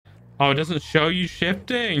Oh, it doesn't show you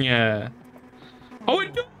shifting. Oh,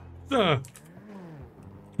 it does.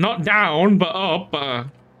 Not down, but up.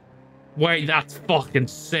 Wait, that's fucking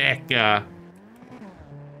sick.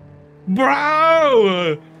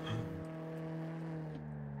 Bro!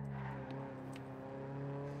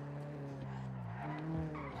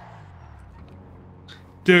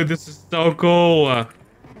 Dude, this is so cool.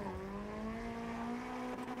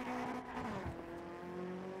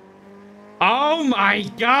 Oh my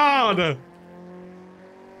god!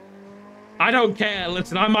 I don't care.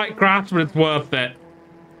 Listen, I might crash, but it's worth it.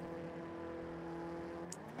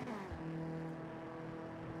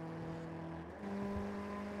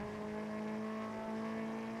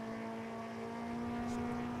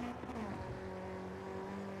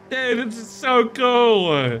 Dude, this is so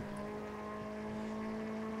cool.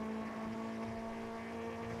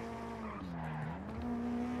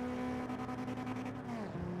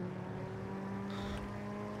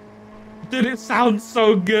 Dude, it sounds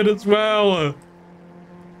so good as well.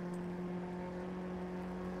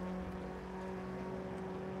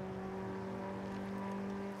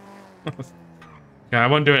 Yeah, I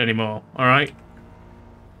won't do it anymore. All right.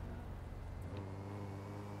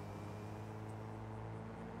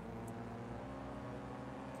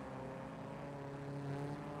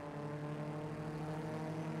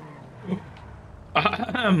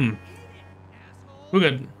 We're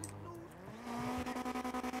good.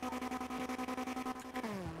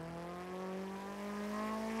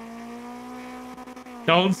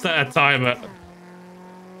 Don't set a timer.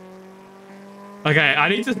 Okay, I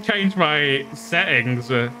need to change my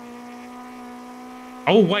settings.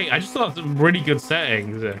 Oh wait, I just thought some really good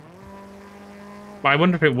settings. But I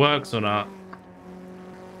wonder if it works or not.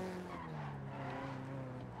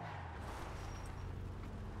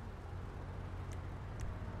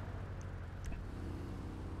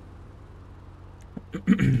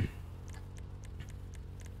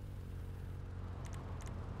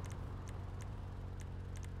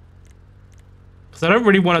 Because I don't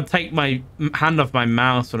really want to take my hand off my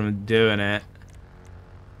mouse when I'm doing it.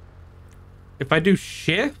 If I do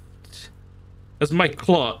shift as my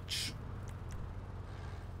clutch.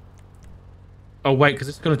 Oh wait, because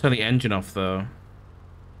it's going to turn the engine off though.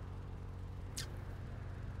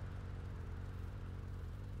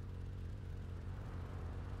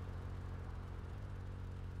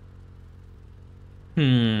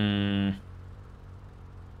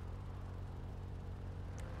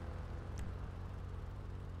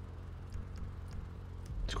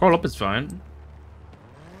 Scroll up is fine.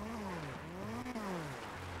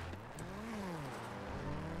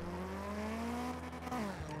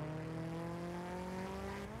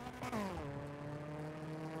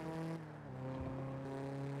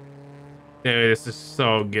 Dude, this is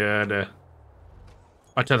so good.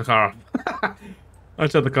 I turn the car off. I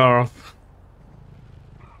turn the car off.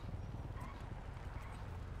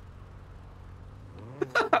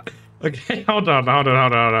 Okay, hold on.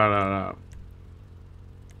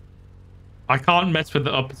 I can't mess with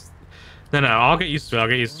the up. No, I'll get used to it. I'll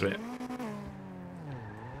get used to it.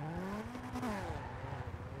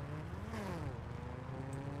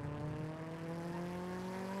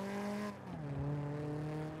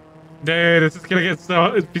 Dude, this is gonna get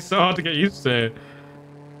so. It'd be so hard to get used to.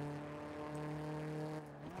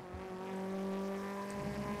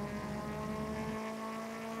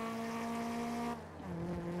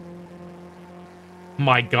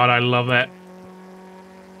 My God, I love it.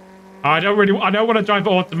 I don't want to drive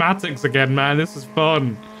automatics again, man. This is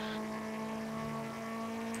fun.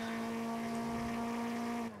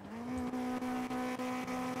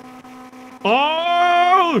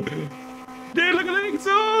 Oh! Dude, look at the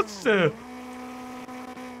exhaust!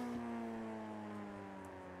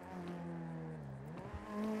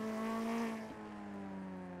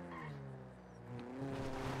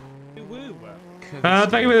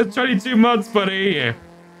 Thank you for the 22 months, buddy.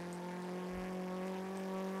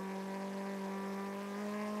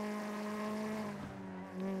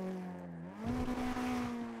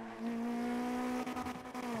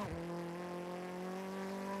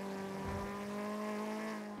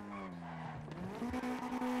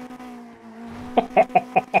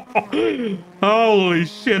 Holy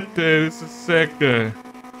shit, dude. This is sick. I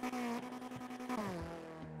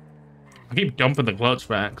keep dumping the clutch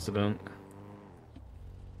by accident.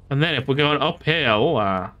 And then if we're going uphill,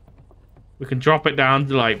 we can drop it down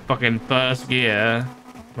to like fucking first gear.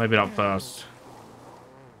 Maybe not first.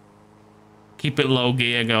 Keep it low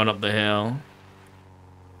gear going up the hill.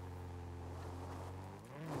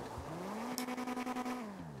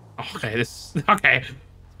 Okay, this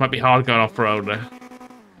might be hard going off-road.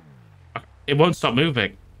 It won't stop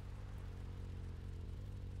moving.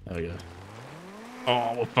 There we go.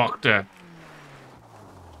 Oh, we're fucked.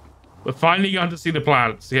 We're finally going to see the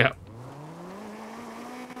plants. Yeah.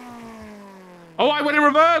 Oh, I went in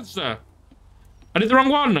reverse. I did the wrong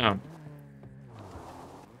one now.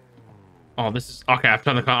 Oh, this is... Okay, I've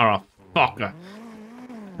turned the car off. Fuck.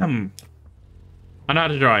 I know how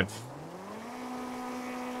to drive.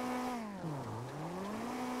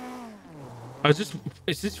 Oh,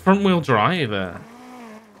 is this front wheel drive?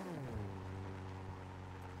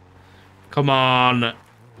 Come on.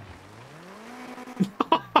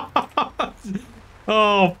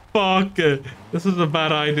 Oh, fuck. This is a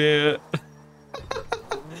bad idea.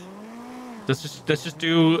 let's just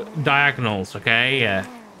do diagonals, okay? Yeah.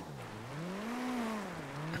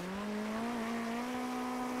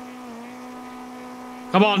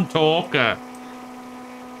 Come on, talk.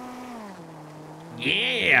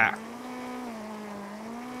 Yeah.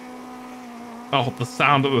 Oh, the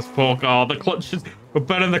sound of this poor car. The clutch is... We're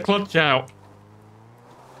burning the clutch out.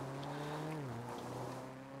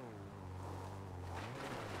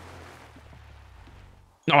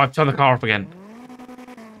 No, I've turned the car off again.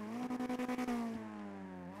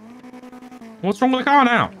 What's wrong with the car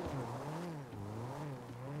now?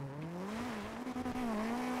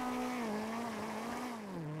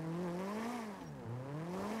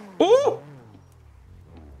 Ooh!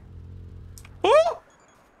 Ooh!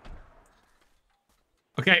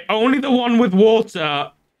 Okay, only the one with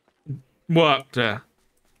water worked. This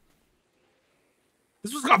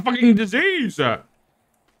one's got fucking disease.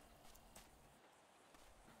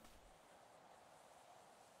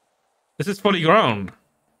 This is fully grown.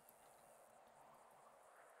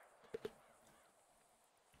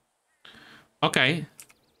 Okay.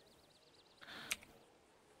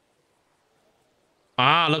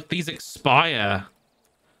 Ah, look, these expire.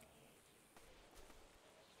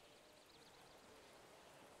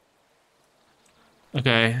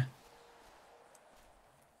 Okay.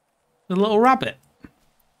 The little rabbit.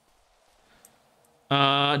 Do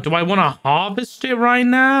I want to harvest it right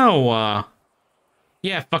now?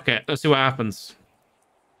 Yeah, fuck it. Let's see what happens.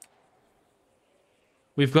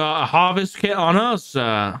 We've got a harvest kit on us.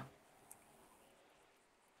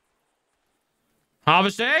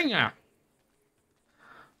 Harvesting.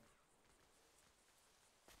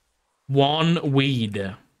 One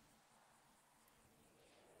weed.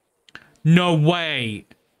 No way.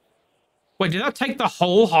 Wait, did that take the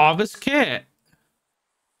whole harvest kit?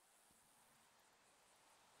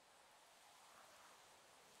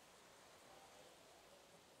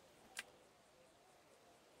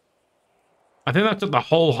 I think that took the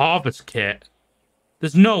whole harvest kit.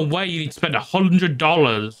 There's no way you need to spend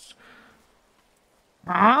 $100.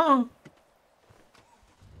 Huh?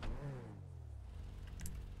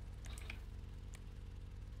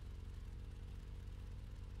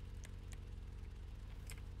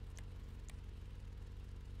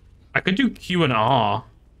 I could do Q and R.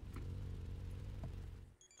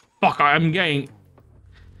 Fuck, I'm getting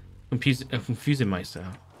confusing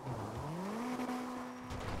myself.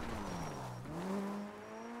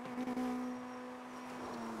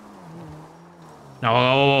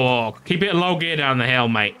 No, keep it low gear down the hill,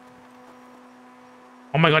 mate.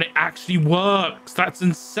 Oh my god, it actually works. That's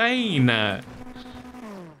insane.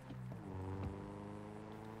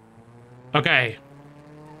 Okay.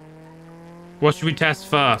 What should we test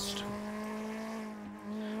first?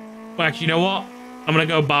 Well, actually, you know what? I'm gonna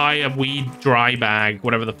go buy a weed dry bag,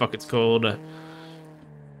 whatever the fuck it's called,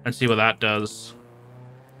 and see what that does.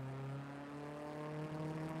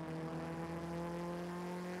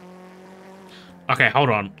 Okay, hold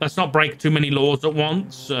on. Let's not break too many laws at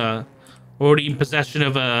once. We're already in possession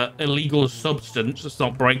of a illegal substance. Let's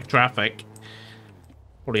not break traffic.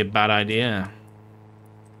 Probably a bad idea.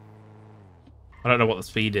 I don't know what the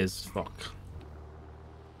speed is. Fuck.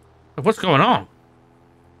 What's going on?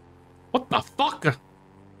 What the fuck?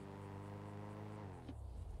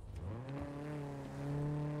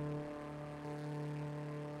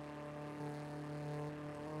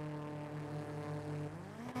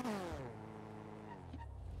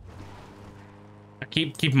 I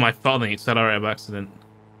keep keeping my foot on the accelerator by accident.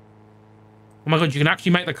 Oh my god, you can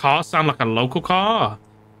actually make the car sound like a local car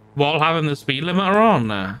while having the speed limiter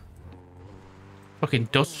on. Fucking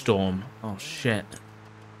dust storm. Oh shit.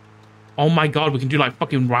 Oh my god, we can do like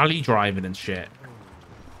fucking rally driving and shit.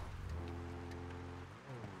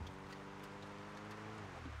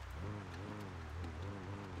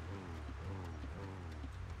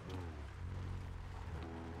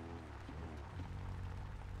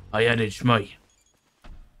 Oh yeah, it's me.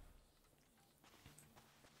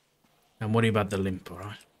 Don't worry about the limp,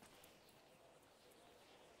 alright?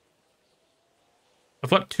 I've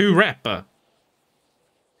got 2 rep.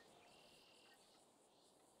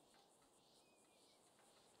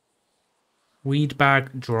 Weed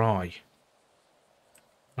bag dry.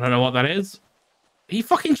 I don't know what that is. He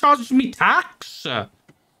fucking charges me tax. This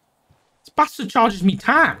bastard charges me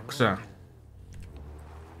tax.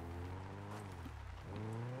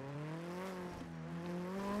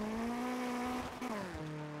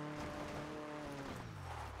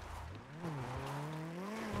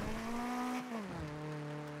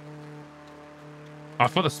 I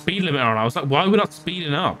put the speed limit on. I was like, why are we not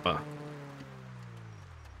speeding up?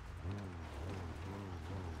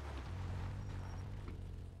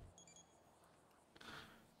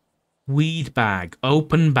 Weed bag.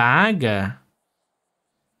 Open bag. Eh?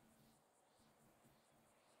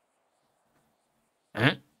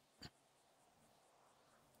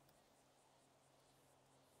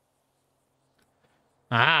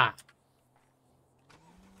 Ah.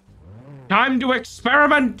 Time to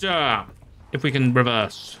experiment. If we can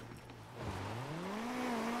reverse.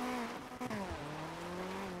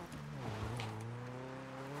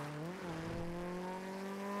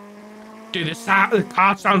 Dude, this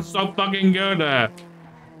car sounds so fucking good. I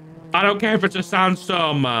don't care if it's a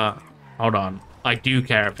sandstorm. Hold on. I do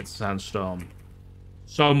care if it's a sandstorm.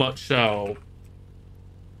 So much so.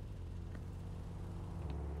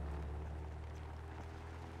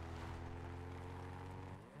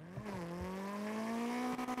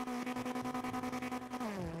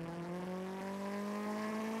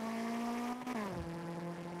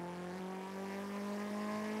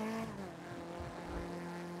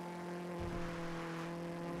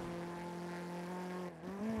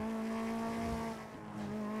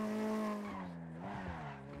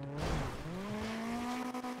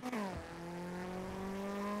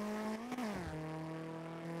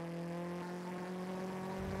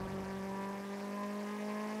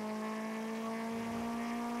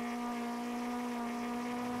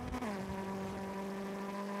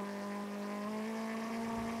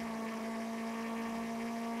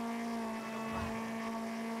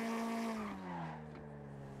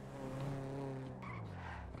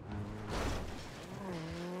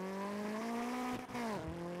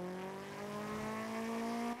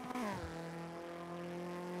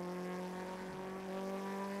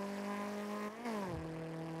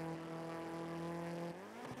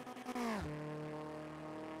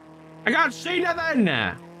 I can't see nothing.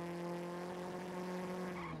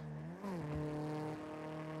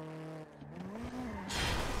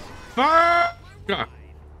 Fuck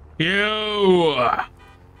you.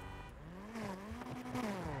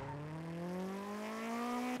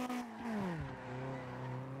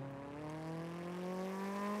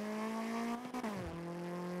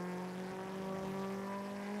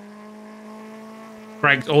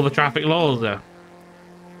 Breaks all the traffic laws there.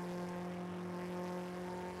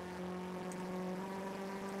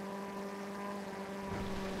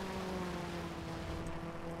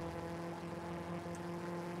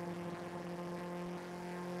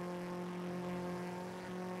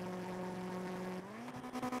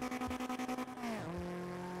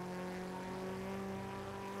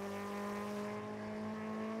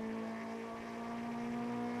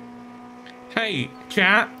 Hey,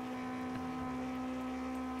 chat.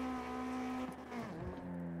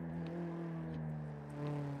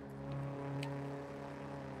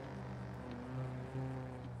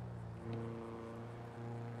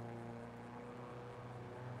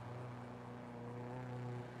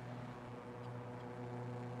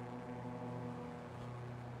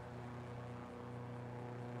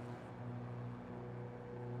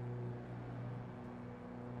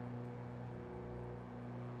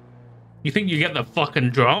 You think you get the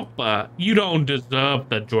fucking drop? You don't deserve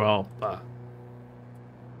the drop.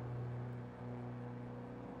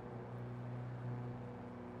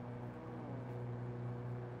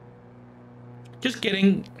 Just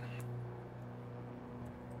kidding.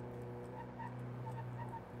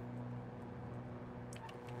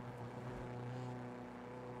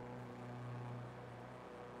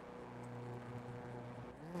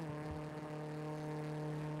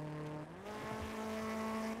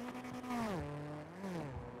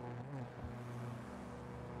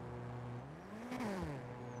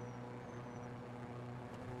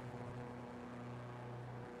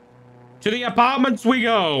 To the apartments we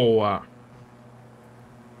go.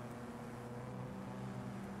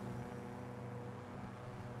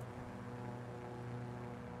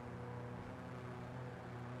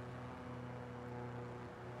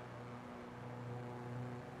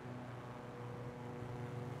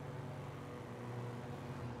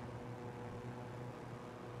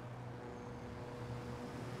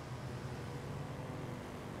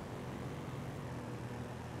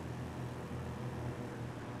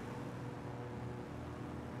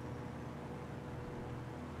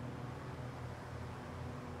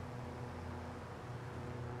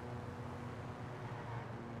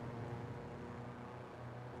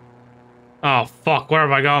 Oh, fuck. Where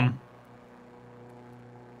have I gone?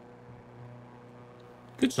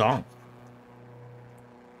 Good song.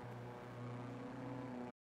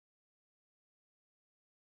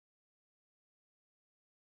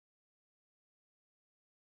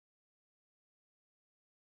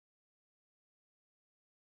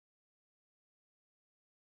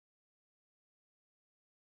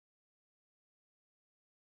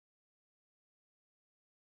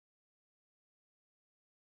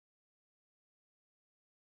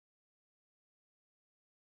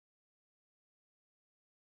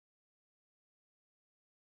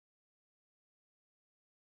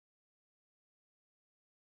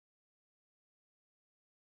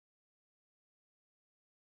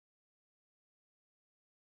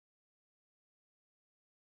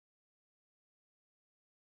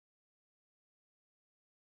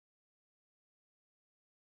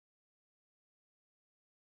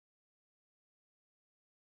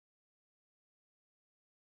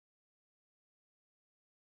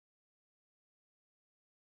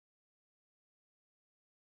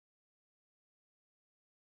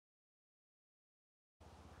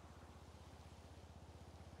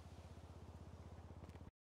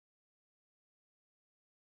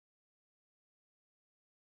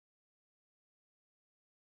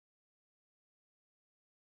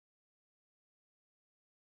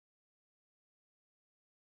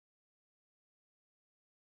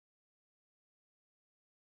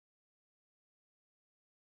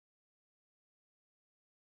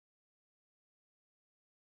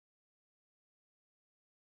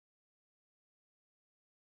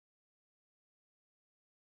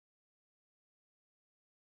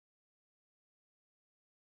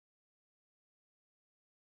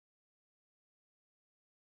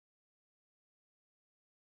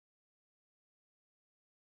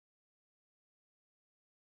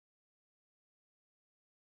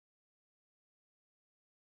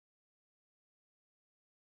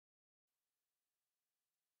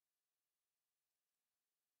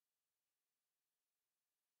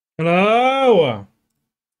 Hello?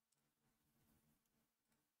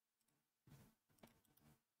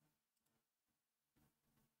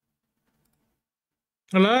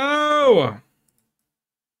 Hello?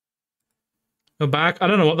 We're back. I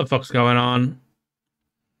don't know what the fuck's going on.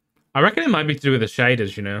 I reckon it might be to do with the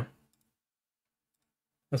shaders, you know?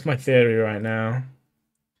 That's my theory right now.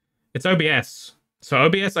 It's OBS. So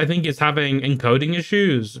OBS, I think, is having encoding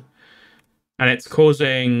issues. And it's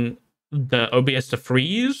causing the OBS to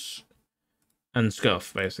freeze and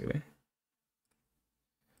scuff, basically.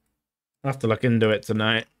 I'll have to look into it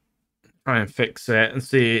tonight. Try and fix it and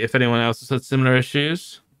see if anyone else has had similar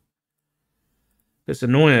issues. It's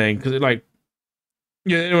annoying because it like,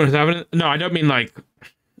 yeah, anyone's having it. No, I don't mean like.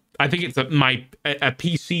 I think it's a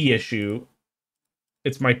PC issue.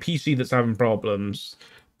 It's my PC that's having problems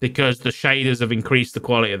because the shaders have increased the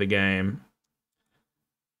quality of the game.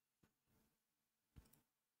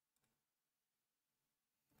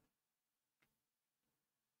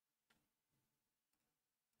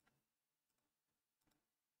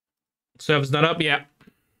 Server's not up yet.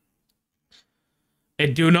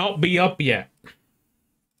 It do not be up yet.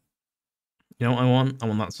 You know what I want? I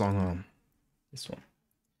want that song on. This one.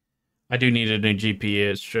 I do need a new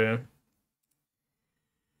GPU, it's true.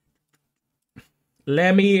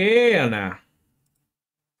 Let me in.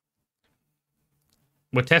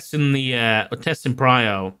 We're testing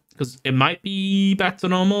Prio because it might be back to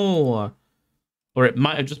normal, or it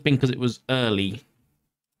might have just been because it was early.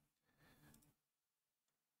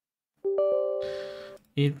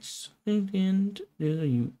 It's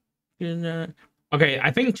okay.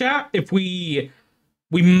 I think, chat, if we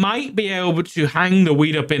might be able to hang the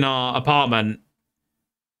weed up in our apartment,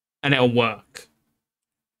 and it'll work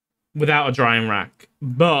without a drying rack.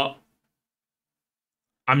 But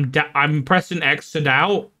I'm pressing X to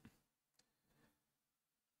doubt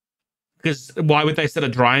because why would they set a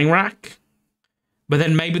drying rack? But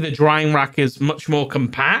then maybe the drying rack is much more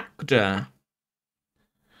compact.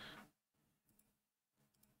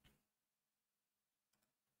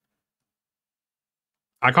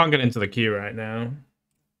 I can't get into the queue right now.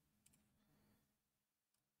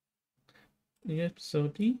 Yep, so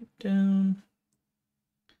deep down.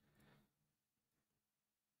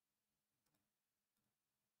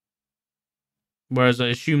 Whereas I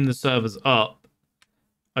assume the server's up.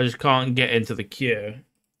 I just can't get into the queue.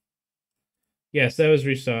 Yeah, server's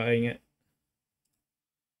restarting it.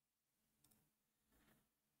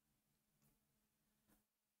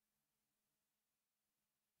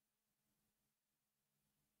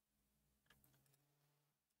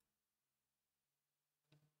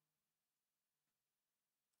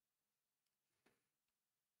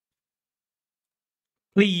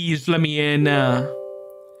 Please let me in.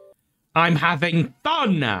 I'm having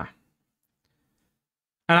fun. And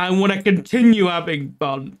I want to continue having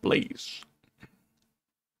fun, please.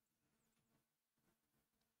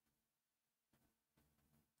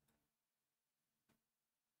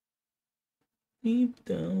 Deep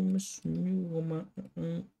down,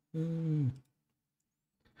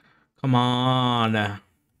 come on.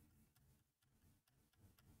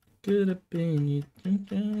 Could have been you.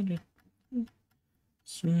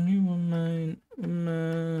 You were mine.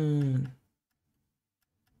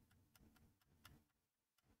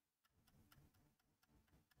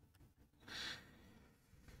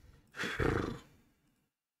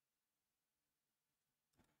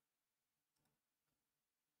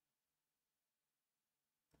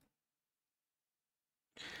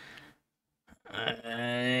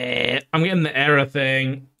 I'm getting the error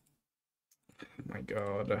thing. Oh my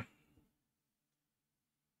god.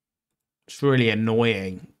 It's really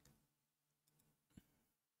annoying.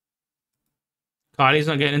 Cardi's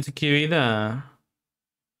not getting into queue either.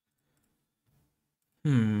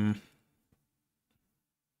 Hmm.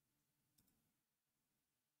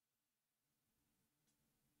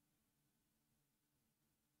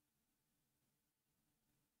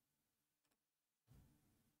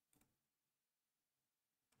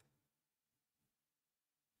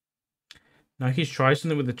 Nike's try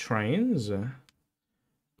something with the trains.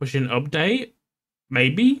 Push an update?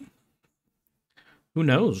 Maybe? Who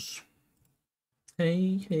knows?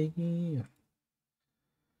 Hey.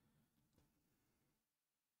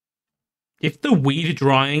 If the weed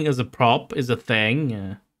drying as a prop is a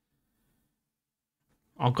thing,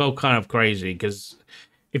 I'll go kind of crazy, because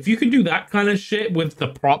if you can do that kind of shit with the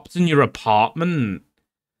props in your apartment,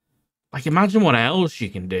 like, imagine what else you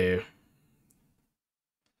can do.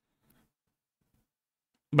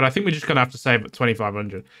 But I think we're just gonna have to save at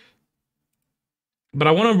 2,500. But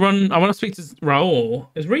I want to speak to Raul.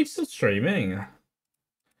 Is Reed still streaming?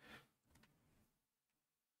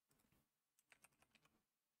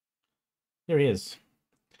 Here he is.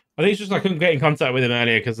 I think it's just I couldn't get in contact with him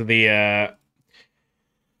earlier because of the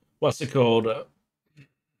what's it called?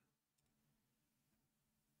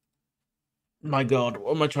 My god,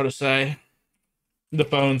 what am I trying to say? The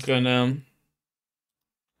phone's going down.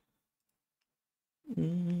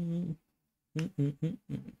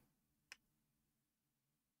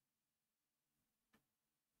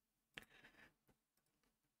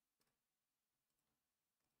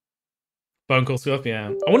 Phone call scuff,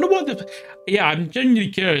 yeah. I wonder what the... Yeah, I'm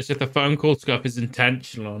genuinely curious if the phone call scuff is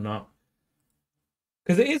intentional or not.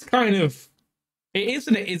 Because it is kind of... It is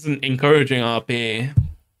and it isn't encouraging RP.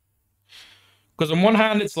 Because on one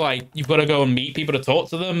hand, it's like, you've got to go and meet people to talk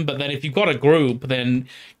to them, but then if you've got a group, then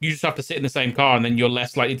you just have to sit in the same car, and then you're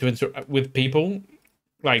less likely to interact with people.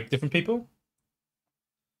 Like, different people.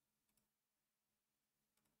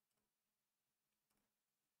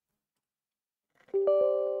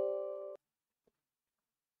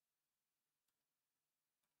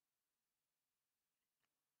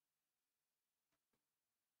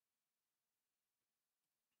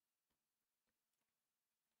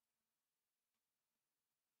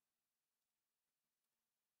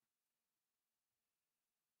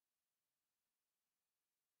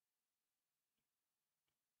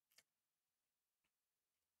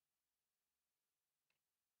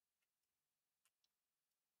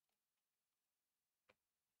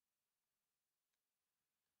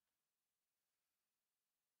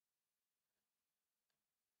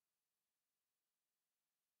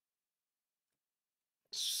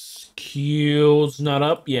 Queue's not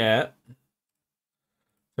up yet.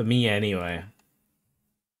 For me, anyway.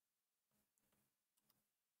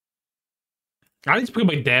 I need to become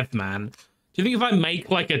a dev, man. Do you think if I make,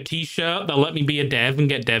 like, a t-shirt, they'll let me be a dev and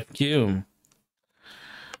get dev queue?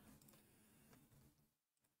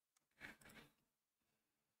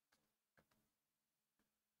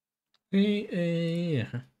 Hey.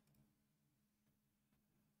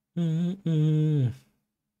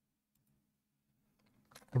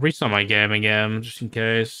 I'll restart my game again, just in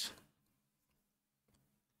case.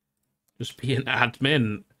 Just be an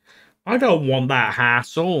admin. I don't want that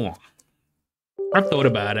hassle. I've thought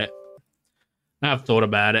about it.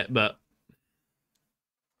 But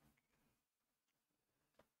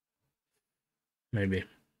maybe.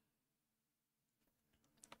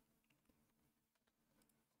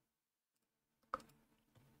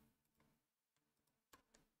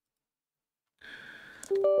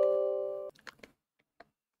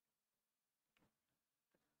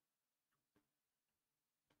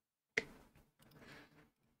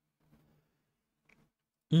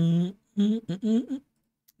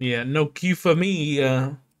 Yeah, no queue for me.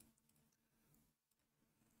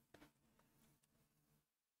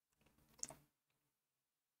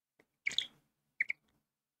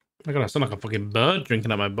 My god, I sound like a fucking bird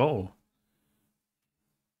drinking out my bowl.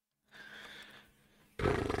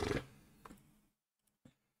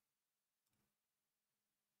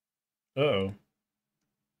 Uh-oh.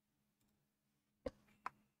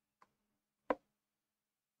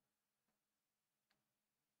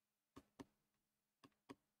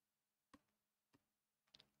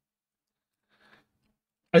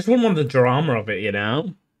 I just wouldn't want the drama of it, you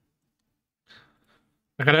know?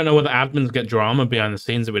 Like, I don't know whether admins get drama behind the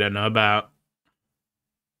scenes that we don't know about.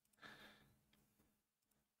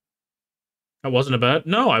 That wasn't a bird?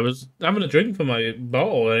 No, I was having a drink from my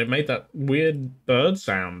bowl and it made that weird bird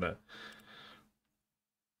sound.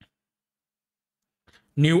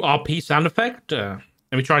 New RP sound effect? Let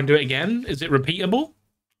me try and do it again. Is it repeatable?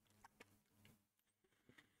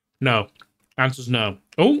 No. Answer's no.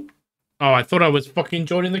 Oh! Oh, I thought I was fucking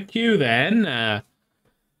joining the queue then.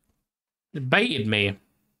 It baited me.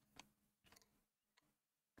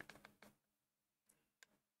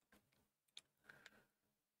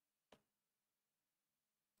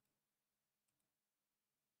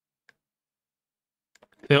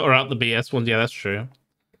 Filter out the BS ones. Yeah, that's true.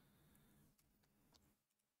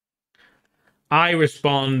 I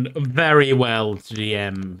respond very well to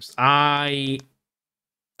DMs.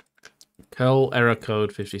 Curl error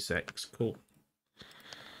code 56. Cool.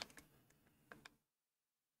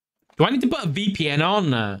 Do I need to put a VPN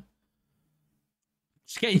on?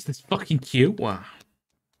 Just get into this fucking queue. Wow.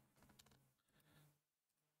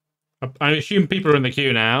 I assume people are in the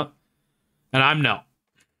queue now, and I'm not.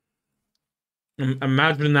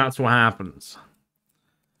 Imagine that's what happens.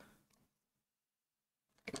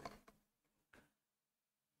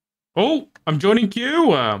 Oh, I'm joining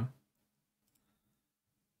queue.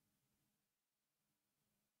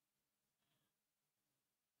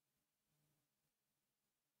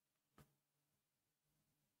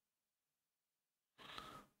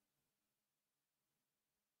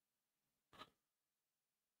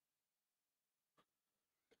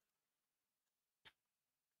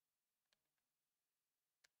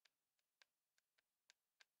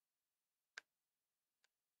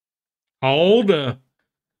 Hold.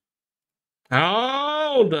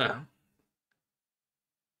 Hold.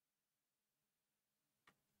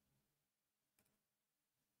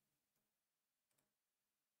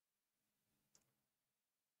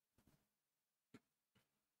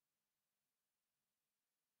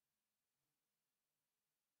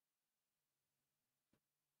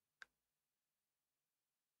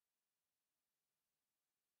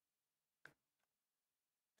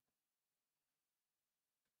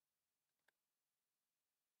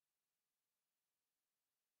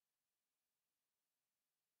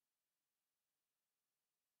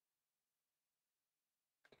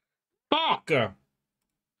 Fuck.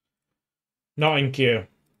 Not in queue.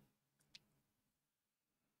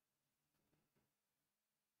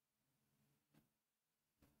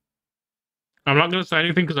 I'm not going to say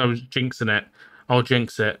anything because I was jinxing it. I'll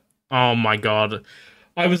jinx it. Oh my god.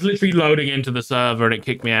 I was literally loading into the server and it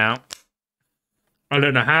kicked me out. I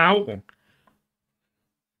don't know how.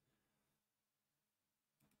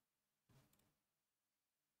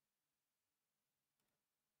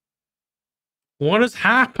 What is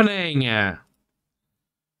happening?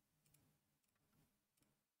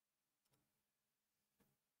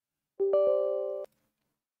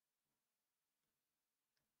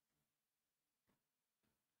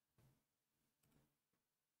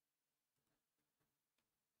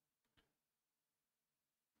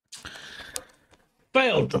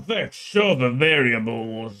 Failed to fix server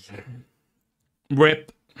variables.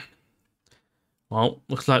 RIP. Well,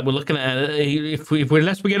 looks like we're looking at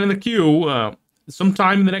unless we get in the queue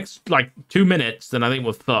sometime in the next like 2 minutes, then I think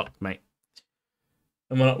we're fucked, mate.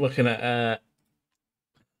 And we're not looking at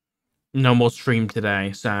no more stream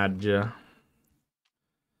today. Sad.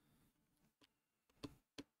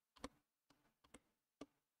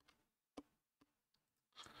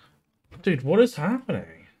 Dude, what is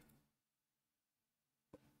happening?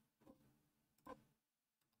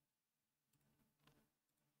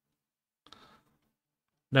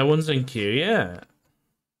 No one's in queue yet.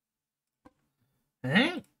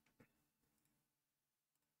 Eh?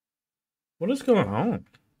 What is going on?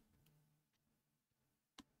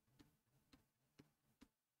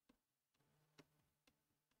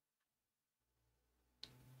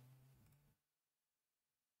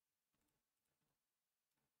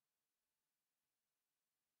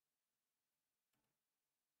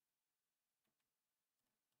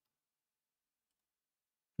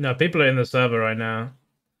 No, people are in the server right now.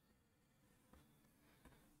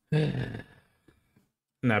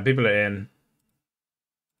 No, people are in.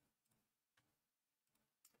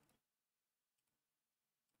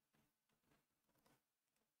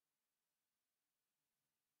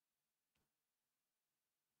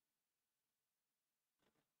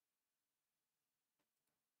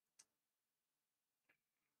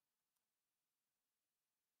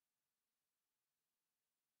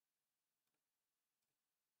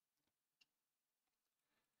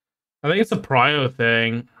 I think it's a prio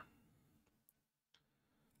thing.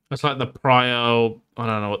 It's like the prio. I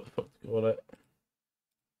don't know what the fuck to call it.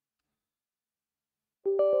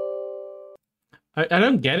 I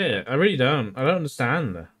don't get it. I really don't. I don't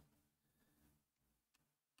understand.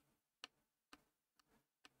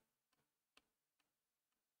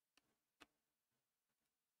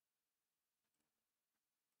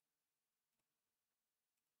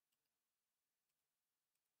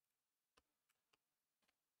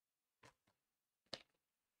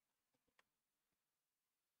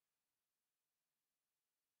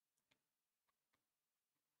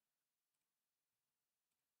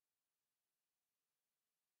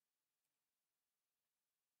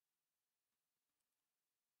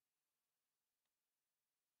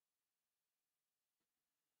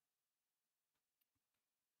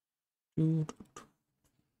 Have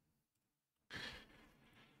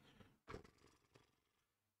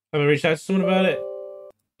I reached out to someone about it?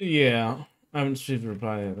 Yeah. I haven't received a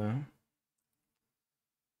reply yet, though.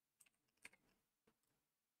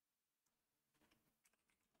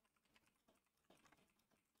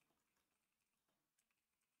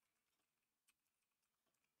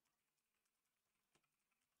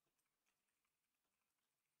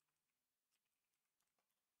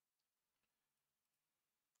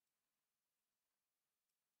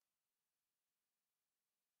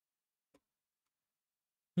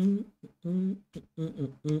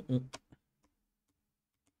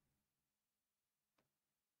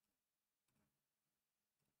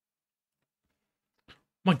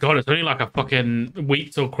 My God, it's only like a fucking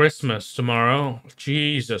week till Christmas tomorrow.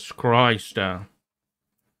 Jesus Christ.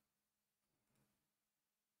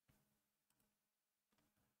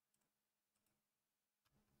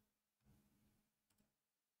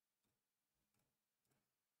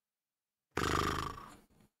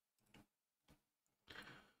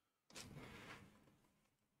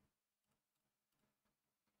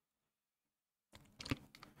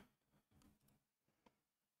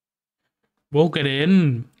 We'll get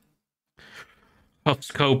in.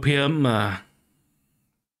 Puffscopium.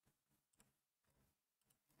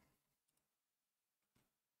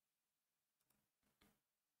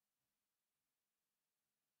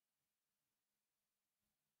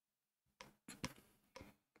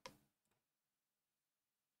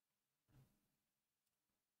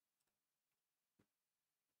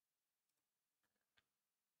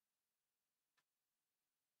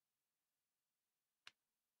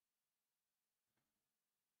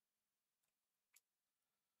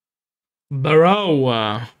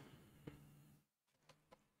 Bro.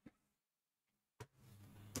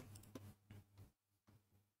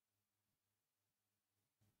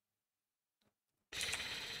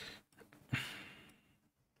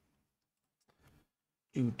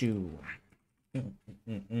 Do. I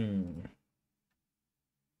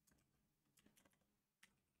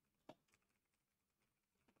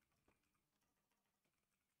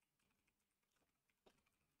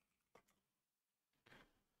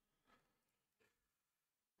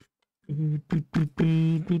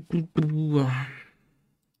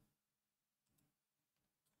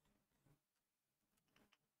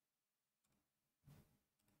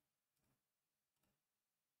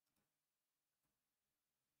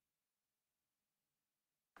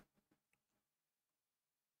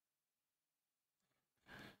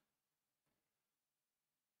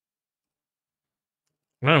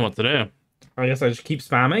don't know what to do. I guess I just keep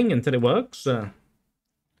spamming until it works.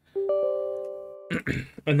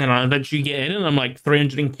 And then I eventually get in and I'm like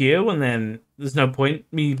 300 in queue, and then there's no point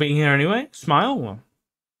me being here anyway. Smile.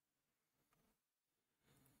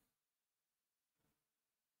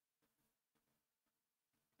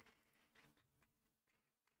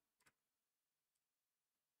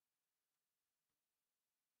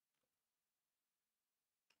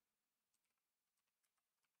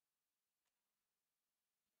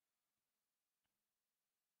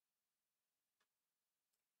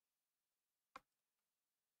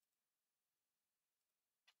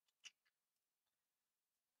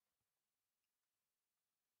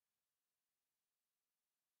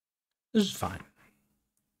 This is fine.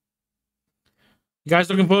 You guys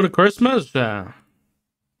looking forward to Christmas?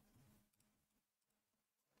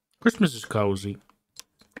 Christmas is cozy.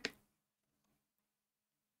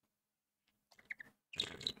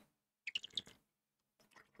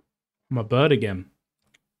 I'm a bird again.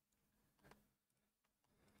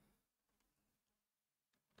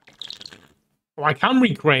 Oh, I can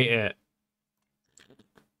recreate it.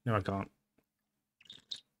 No, I can't.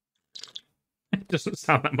 It doesn't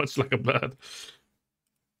sound that much like a bird.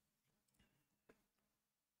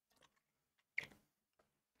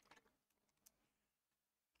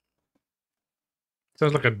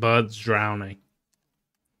 Sounds like a bird's drowning.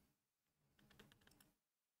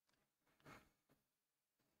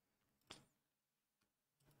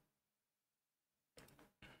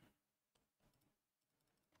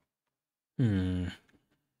 Hmm.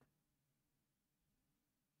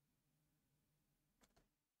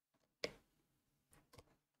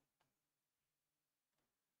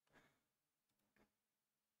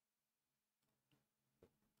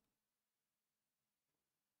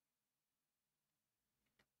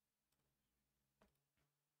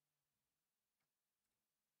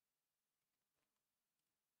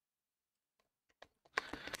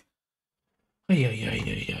 Ay, ay, ay,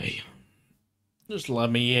 ay, ay. Just let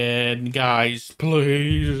me in, guys,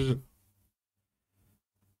 please.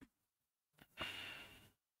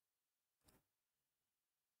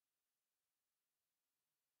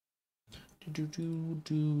 Do.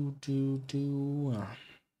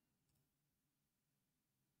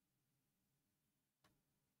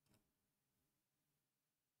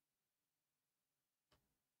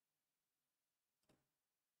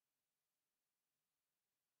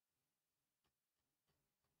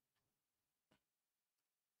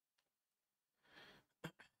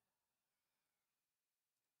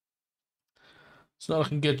 It's not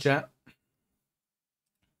looking good, chat.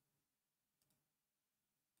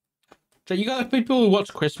 So you got people who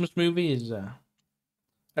watch Christmas movies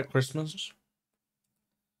at Christmas?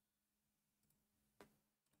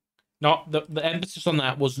 Not the emphasis on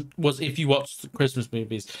that was if you watch the Christmas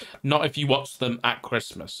movies, not if you watch them at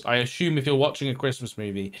Christmas. I assume if you're watching a Christmas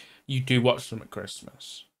movie, you do watch them at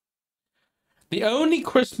Christmas. The only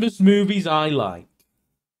Christmas movies I like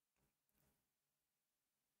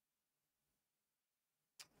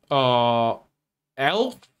are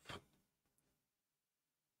Elf,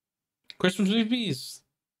 Christmas movies.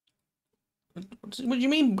 What do you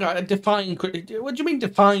mean define? What do you mean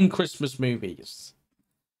define Christmas movies?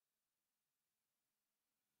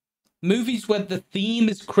 Movies where the theme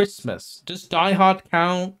is Christmas. Does Die Hard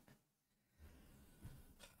count?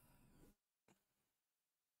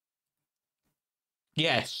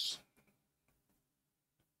 Yes.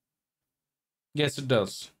 Yes, it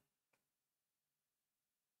does.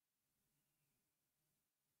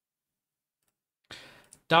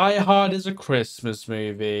 Die Hard is a Christmas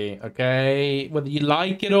movie, okay? Whether you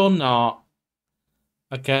like it or not,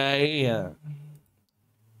 okay?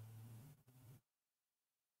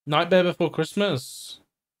 Nightmare Before Christmas.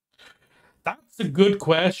 That's a good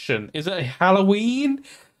question. Is it a Halloween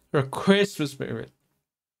or a Christmas movie?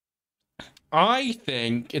 I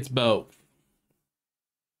think it's both.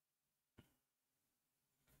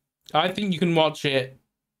 I think you can watch it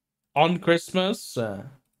on Christmas or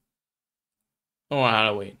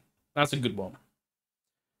Halloween. That's a good one.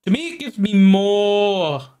 To me, it gives me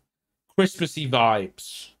more Christmassy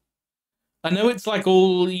vibes. I know it's like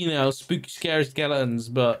all, you know, spooky, scary skeletons,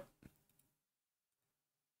 but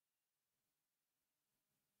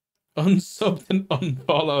unsubbed and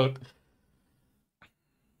unfollowed.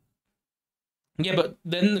 Yeah, but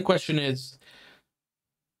then the question is,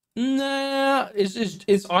 nah,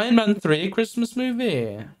 is Iron Man 3 a Christmas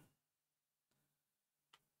movie?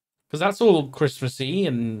 Because that's all Christmassy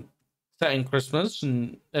and set in Christmas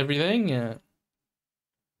and everything. Yeah.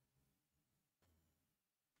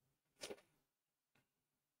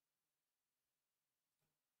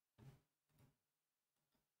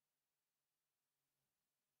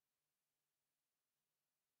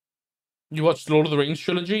 You watched Lord of the Rings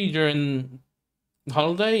trilogy during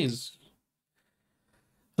holidays?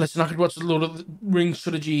 Listen, I could watch the Lord of the Rings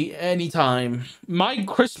trilogy anytime. My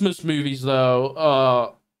Christmas movies,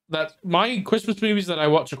 though, my Christmas movies that I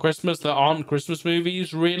watch at Christmas that aren't Christmas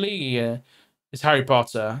movies, really, is Harry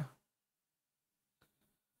Potter.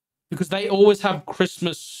 Because they always have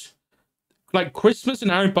Christmas, like Christmas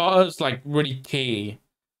and Harry Potter is like really key.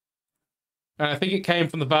 And I think it came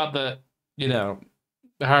from the fact that, you know,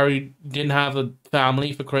 Harry didn't have a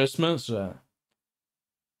family for Christmas. So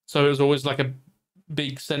it was always like a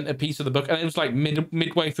big centerpiece of the book. And it was like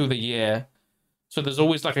midway through the year. So there's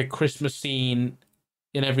always like a Christmas scene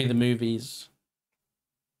in every of the movies.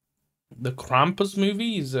 The Krampus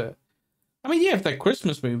movies. I mean, yeah, if they're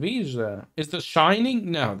Christmas movies. Is The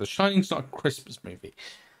Shining? No, The Shining's not a Christmas movie.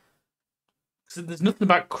 So there's nothing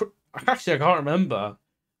about... Actually, I can't remember.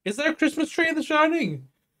 Is there a Christmas tree in The Shining?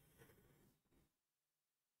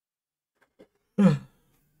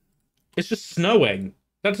 It's just snowing.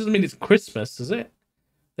 That doesn't mean it's Christmas, does it?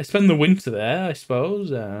 They spend the winter there, I suppose.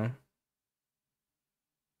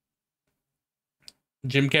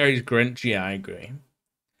 Jim Carrey's Grinch, yeah, I agree.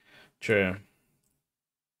 True.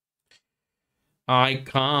 I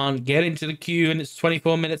can't get into the queue and it's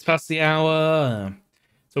 24 minutes past the hour.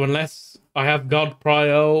 So unless I have God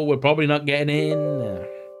Prio, we're probably not getting in.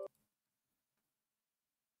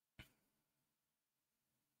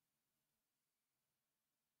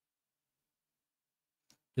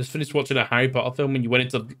 Just finished watching a Harry Potter film and you went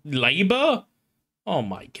into labor? Oh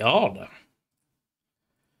my god. I'm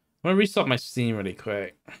gonna restart my Steam really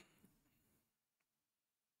quick.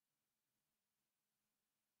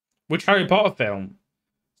 Which Harry Potter film?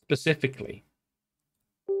 Specifically.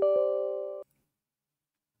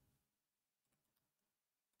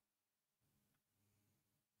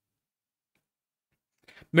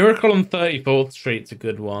 Miracle on 34th Street's a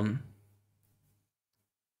good one.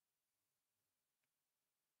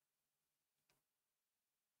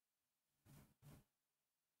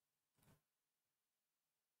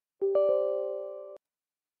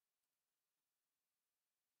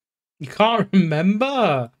 You can't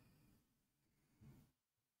remember?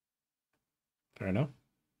 Fair enough.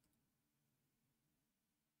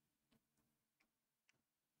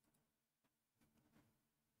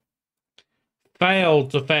 Failed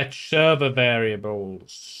to fetch server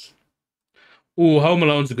variables. Ooh, Home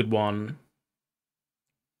Alone's a good one.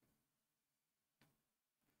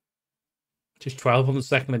 Just 12 on the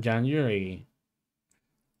 2nd of January.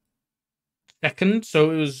 2nd? So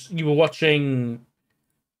it was, you were watching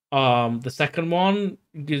the second one,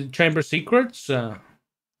 Chamber of Secrets?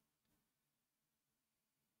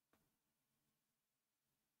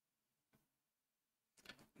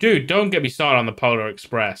 Dude, don't get me started on the Polar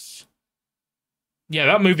Express. Yeah,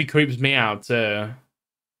 that movie creeps me out. Do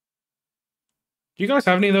you guys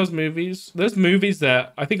have any of those movies? There's movies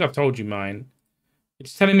that I think I've told you mine.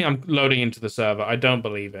 It's telling me I'm loading into the server. I don't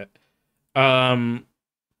believe it. Like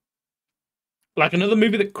another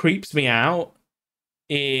movie that creeps me out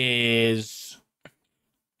is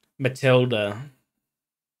Matilda.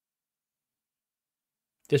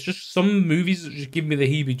 There's just some movies that just give me the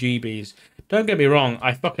heebie-jeebies. Don't get me wrong,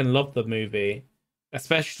 I fucking love the movie.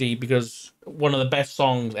 Especially because one of the best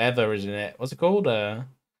songs ever is in it. What's it called? This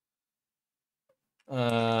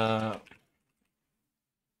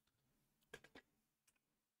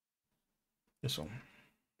one.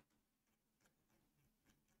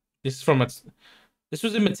 This is from This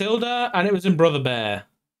was in Matilda and it was in Brother Bear.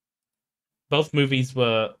 Both movies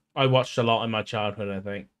were I watched a lot in my childhood, I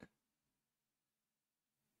think.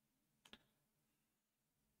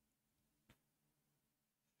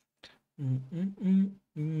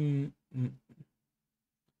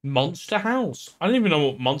 Monster House? I don't even know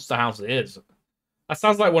what Monster House is. That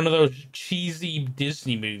sounds like one of those cheesy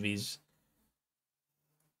Disney movies.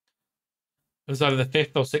 It was either the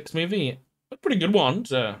 5th or 6th movie. A pretty good one.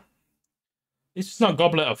 This is not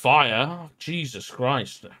Goblet of Fire. Oh, Jesus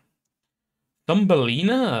Christ.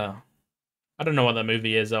 Thumbelina? I don't know what that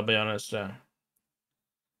movie is, I'll be honest.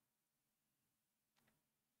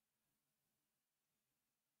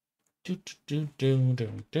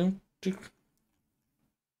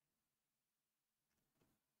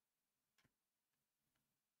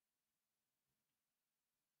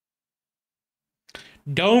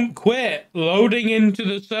 Don't quit loading into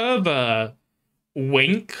the server.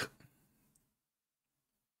 Wink.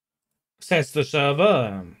 Says the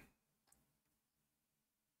server.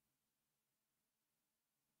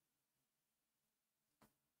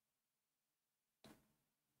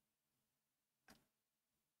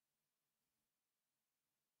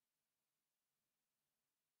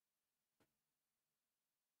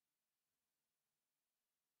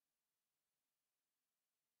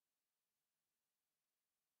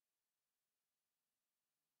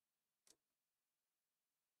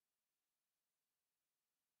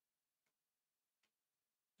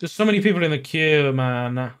 There's so many people in the queue,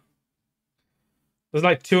 man. There's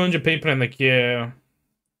like 200 people in the queue.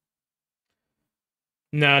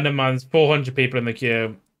 No, never mind. There's 400 people in the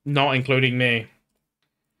queue, not including me.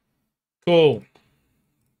 Cool.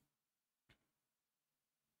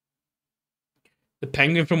 The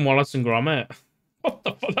penguin from Wallace and Gromit. What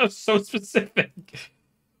the fuck? That's so specific.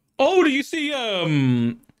 Oh, do you see?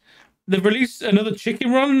 They've released another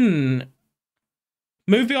Chicken Run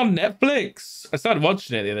movie on Netflix. I started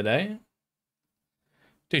watching it the other day.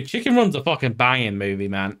 Dude, Chicken Run's a fucking banging movie,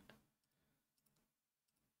 man.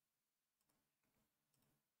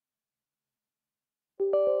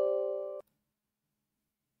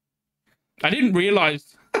 I didn't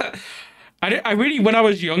realize. I really, when I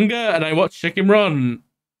was younger and I watched Chicken Run,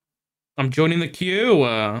 I'm joining the queue.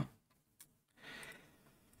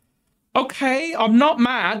 Okay, I'm not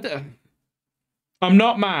mad. I'm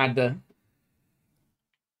not mad.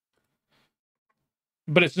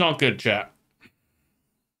 But it's not good, chat.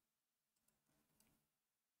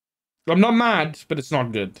 I'm not mad, but it's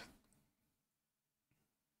not good.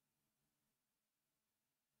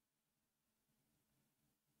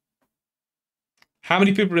 How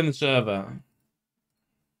many people are in the server?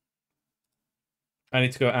 I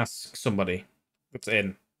need to go ask somebody that's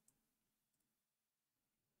in.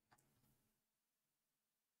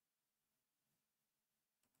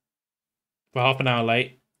 We're half an hour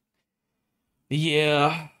late.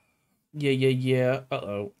 Yeah. Yeah.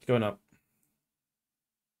 Uh-oh. It's going up.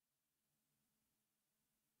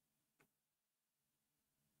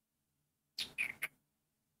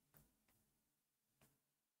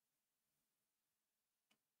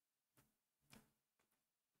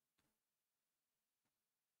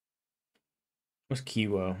 What's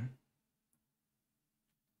Kiwo?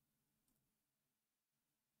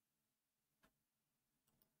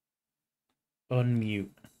 Unmute.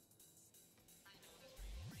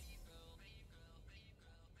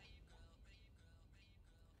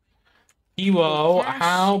 Kiwo,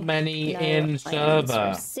 how many in server?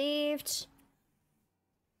 Received.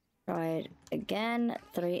 Tried again.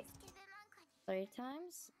 Three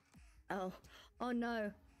times. Oh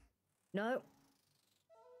no. No.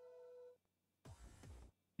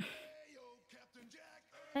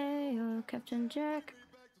 Hey, Captain Jack.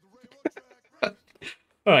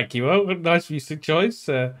 All right, Kiwo. Nice music choice.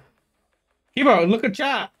 Kiwo, look at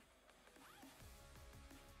chat.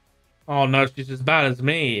 Oh no, she's as bad as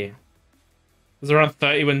me. It was around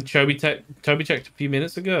 30 when Toby checked a few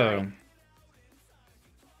minutes ago.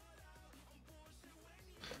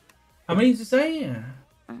 How many did it say?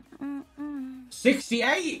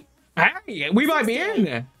 68. Hey, we might be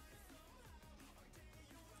in.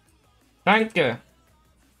 Thank you.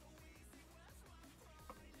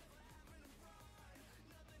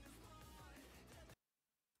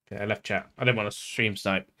 Okay, I left chat. I didn't want to stream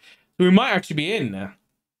snipe. So we might actually be in.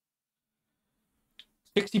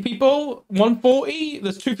 60 people, 140.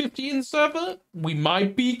 There's 250 in the server. We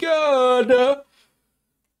might be good.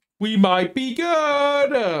 We might be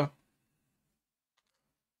good.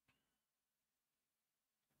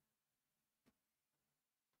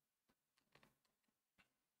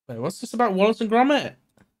 Wait, what's this about Wallace and Gromit?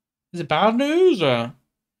 Is it bad news?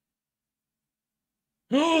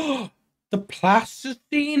 The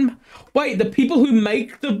plasticine. Wait, the people who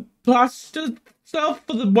make the plaster stuff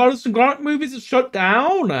for the Wallace and Gromit movies are shut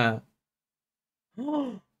down.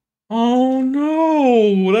 Oh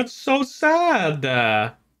no, that's so sad.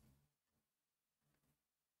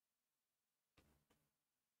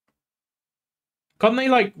 Can't they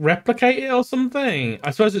like replicate it or something?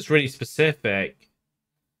 I suppose it's really specific.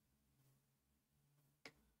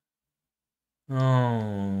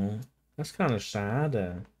 Oh, that's kind of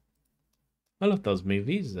sad. I love those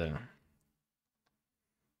movies though.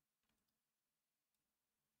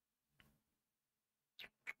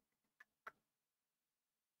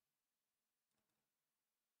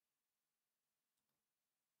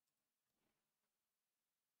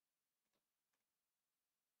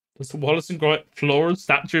 Does Wallace and Gromit floor and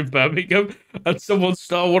statue in Birmingham and someone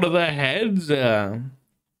stole one of their heads?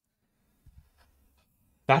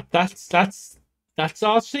 That's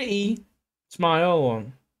our city.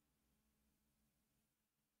 Smile.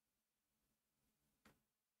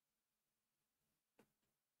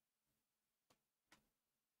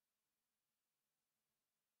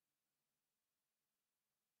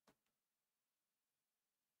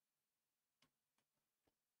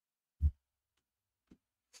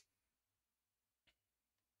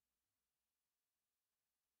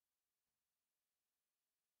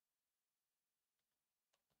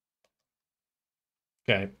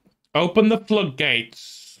 Okay. Open the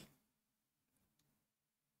floodgates.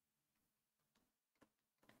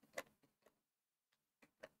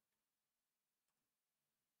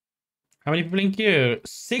 How many people in queue?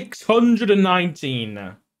 619.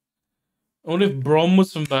 I wonder if Brom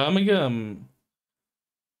was from Birmingham.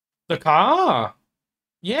 The car?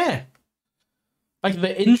 Yeah. Like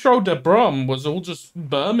the intro to Brom was all just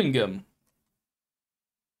Birmingham.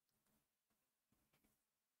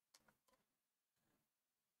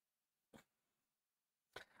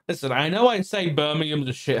 Listen, I know I say Birmingham's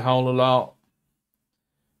a shithole a lot,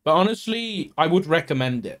 but honestly, I would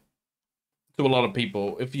recommend it to a lot of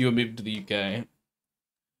people if you were moving to the UK.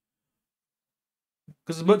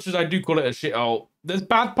 Because as much as I do call it a shithole, there's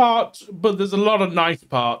bad parts, but there's a lot of nice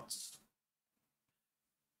parts.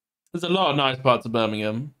 There's a lot of nice parts of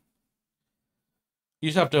Birmingham. You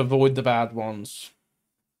just have to avoid the bad ones.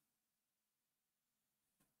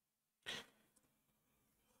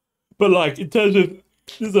 But like, in terms of,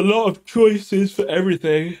 there's a lot of choices for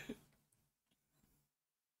everything.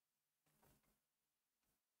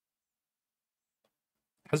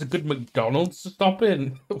 Has a good McDonald's to stop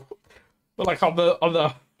in. But like on the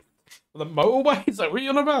motorway, is that what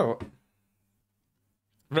you're on about?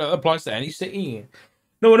 That applies to any city.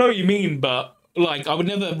 No, I know what you mean, but like, I would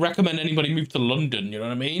never recommend anybody move to London. You know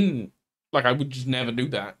what I mean? Like, I would just never do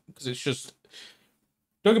that because it's just.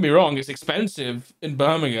 Don't get me wrong, it's expensive in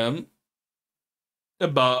Birmingham,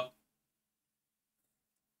 but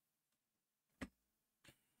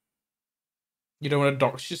you don't want to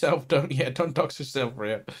dox yourself, don't you? Don't dox yourself,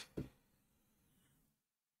 Rhea.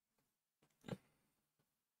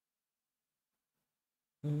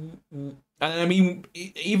 And I mean,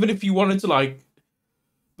 even if you wanted to, like,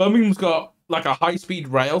 Birmingham's got like a high-speed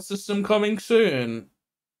rail system coming soon.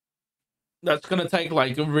 That's gonna take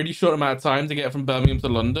like a really short amount of time to get from Birmingham to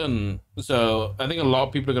London. So I think a lot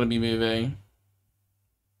of people are gonna be moving.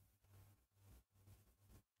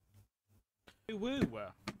 Woo.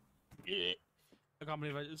 I can't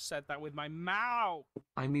believe I just said that with my mouth.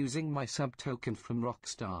 I'm using my sub token from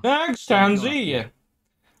Rockstar. Thanks, Tansy.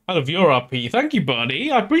 I love your RP. Thank you,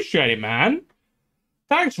 buddy. I appreciate it, man.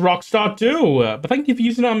 Thanks, Rockstar, too. But thank you for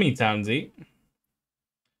using it on me, Tansy.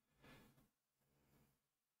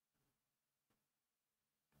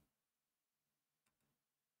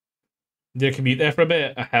 Did I commute there for a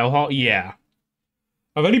bit? A hellhole? Yeah.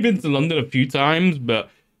 I've only been to London a few times, but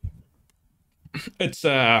it's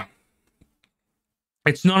not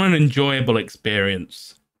an enjoyable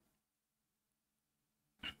experience.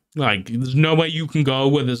 Like, there's nowhere you can go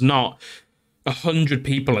where there's not 100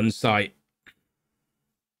 people in sight.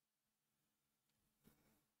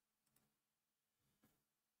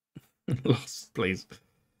 Lost, please.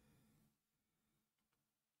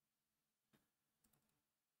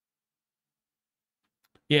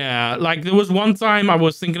 Yeah, like there was one time I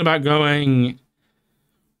was thinking about going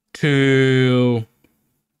to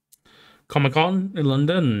Comic-Con in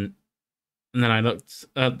London, and then I looked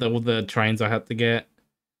at all the trains I had to get.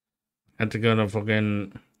 I had to go to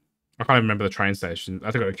fucking, I can't even remember the train station. I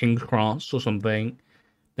had to go to King's Cross or something.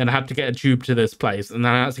 Then I had to get a tube to this place, and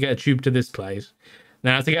then I had to get a tube to this place.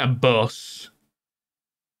 Then I had to get a bus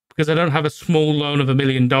because I don't have a small loan of $1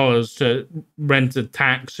 million to rent a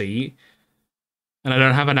taxi, and I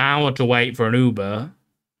don't have an hour to wait for an Uber.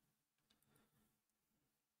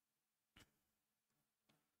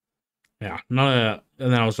 Yeah, and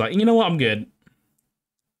then I was like, you know what, I'm good.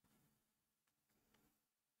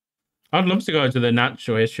 I'd love to go to the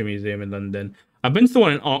Natural History Museum in London. I've been to the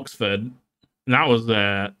one in Oxford, and that was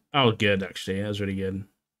good actually. That was really good.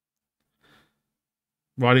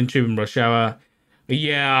 Riding tube in rush hour.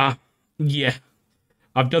 Yeah.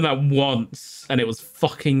 I've done that once, and it was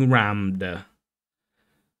fucking rammed.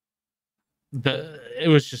 It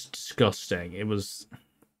was just disgusting. It was.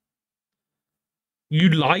 You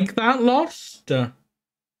like that, Lost?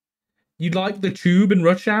 You like the tube in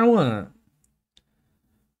rush hour?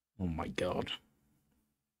 Oh my god.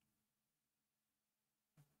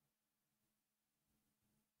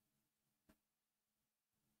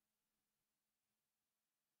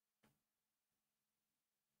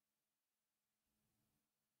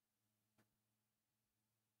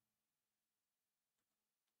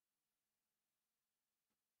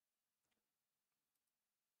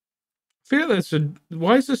 I feel like there's a.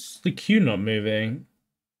 Why is the queue not moving?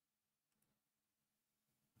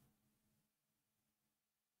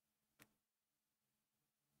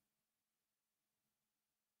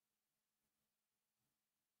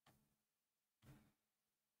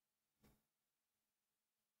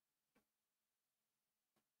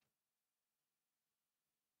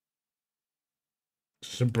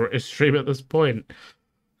 It's a British stream at this point.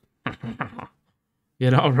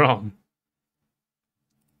 You're not wrong.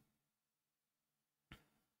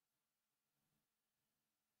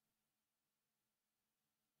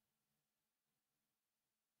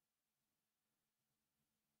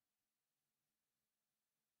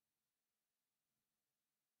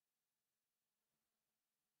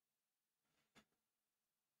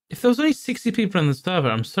 If there was only 60 people on the server,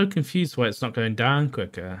 I'm so confused why it's not going down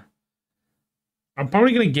quicker. I'm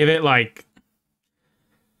probably gonna give it like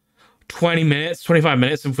 20 minutes, 25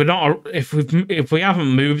 minutes. If we haven't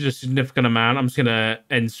moved a significant amount, I'm just gonna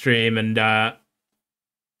end stream and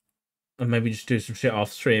maybe just do some shit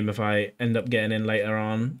off stream if I end up getting in later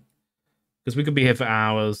on. Because we could be here for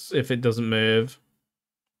hours if it doesn't move.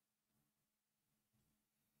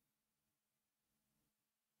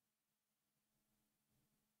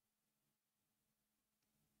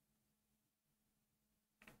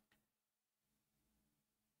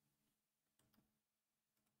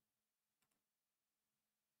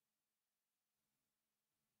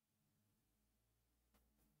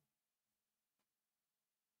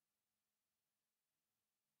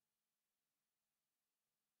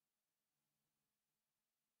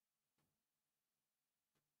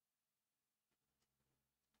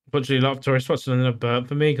 Unfortunately, a lot of tourists watched London have burnt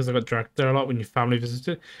for me because I got dragged there a lot when your family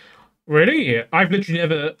visited. Really? I've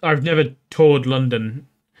never toured London.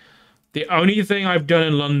 The only thing I've done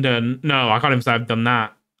in London, no, I can't even say I've done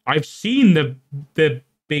that. I've seen the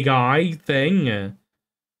Big Eye thing.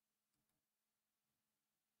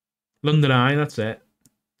 London Eye, that's it.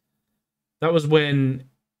 That was when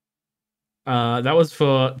that was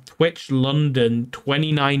for Twitch London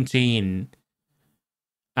 2019.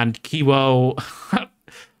 And Kiwo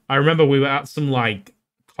I remember we were at some like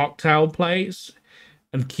cocktail place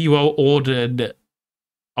and Kiwo ordered,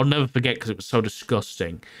 I'll never forget because it was so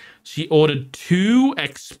disgusting. She ordered 2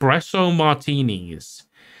 espresso martinis.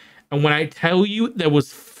 And when I tell you there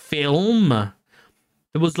was film,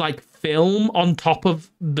 there was like film on top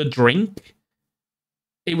of the drink.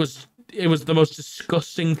 It was the most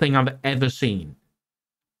disgusting thing I've ever seen.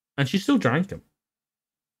 And she still drank them.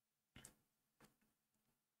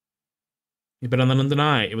 You've been on the London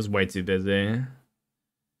Eye? It was way too busy.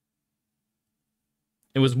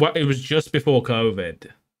 It was just before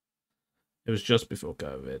COVID. It was just before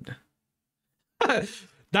COVID.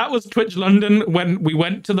 That was Twitch London when we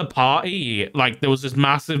went to the party. Like, there was this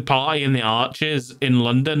massive party in the Arches in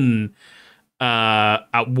London,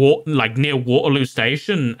 at near Waterloo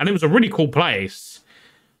Station, and it was a really cool place.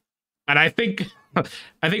 And I think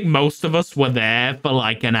most of us were there for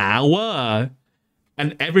like an hour,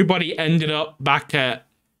 and everybody ended up back at,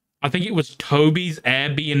 I think it was Toby's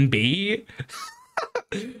Airbnb,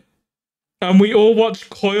 and we all watched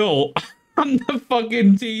Coil on the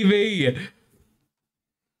fucking TV.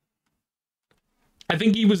 I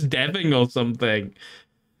think he was deving or something.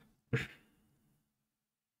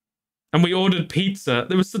 And we ordered pizza.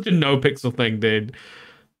 There was such a NoPixel thing, dude.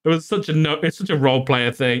 It was such a it's such a role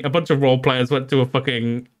player thing. A bunch of role players went to a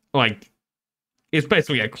fucking, like, it's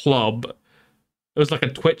basically a club. It was like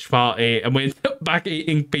a Twitch party, and we ended up back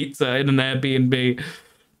eating pizza in an Airbnb,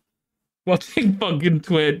 watching fucking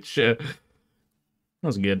Twitch. That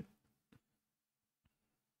was good.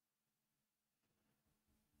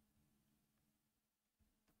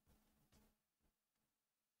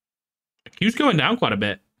 Q's going down quite a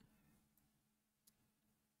bit.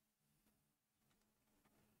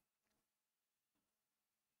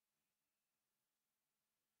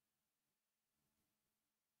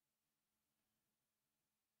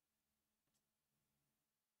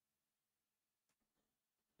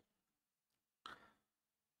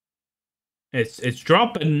 It's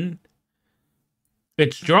dropping.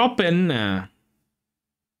 It's dropping.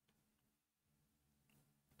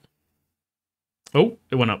 Oh,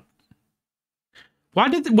 it went up. Why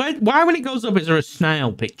when it goes up is there a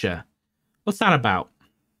snail picture? What's that about?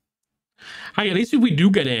 Hey, at least if we do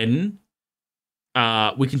get in,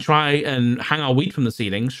 we can try and hang our weed from the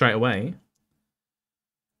ceiling straight away.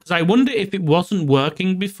 Because I wonder if it wasn't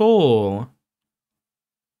working before.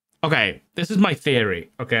 Okay, this is my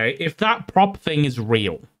theory, okay? If that prop thing is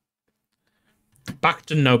real, back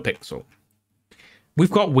to NoPixel.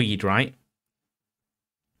 We've got weed, right?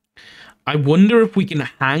 I wonder if we can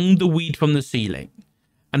hang the weed from the ceiling.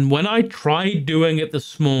 And when I tried doing it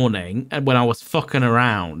this morning, and when I was fucking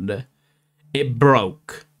around, it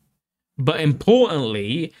broke. But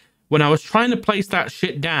importantly, when I was trying to place that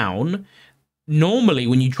shit down, normally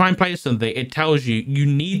when you try and place something, it tells you you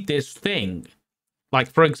need this thing. Like,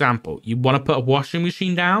 for example, you want to put a washing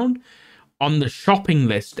machine down. On the shopping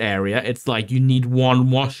list area, it's like you need 1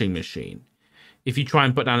 washing machine. If you try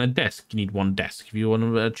and put down a desk, you need 1 desk. If you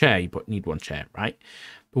want a chair, you need 1 chair, right?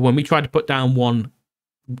 But when we tried to put down 1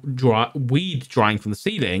 weed drying from the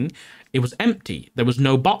ceiling, it was empty. There was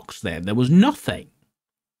no box there. There was nothing.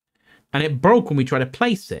 And it broke when we tried to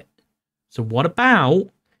place it. So what about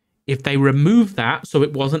if they removed that so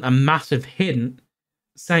it wasn't a massive hint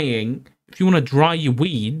saying, if you want to dry your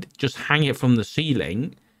weed, just hang it from the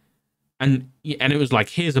ceiling. And it was like,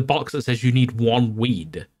 here's a box that says you need 1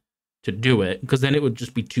 weed to do it, because then it would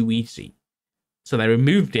just be too easy. So they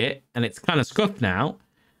removed it, and it's kind of scuffed now,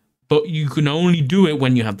 but you can only do it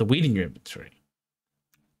when you have the weed in your inventory.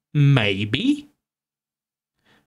 Maybe.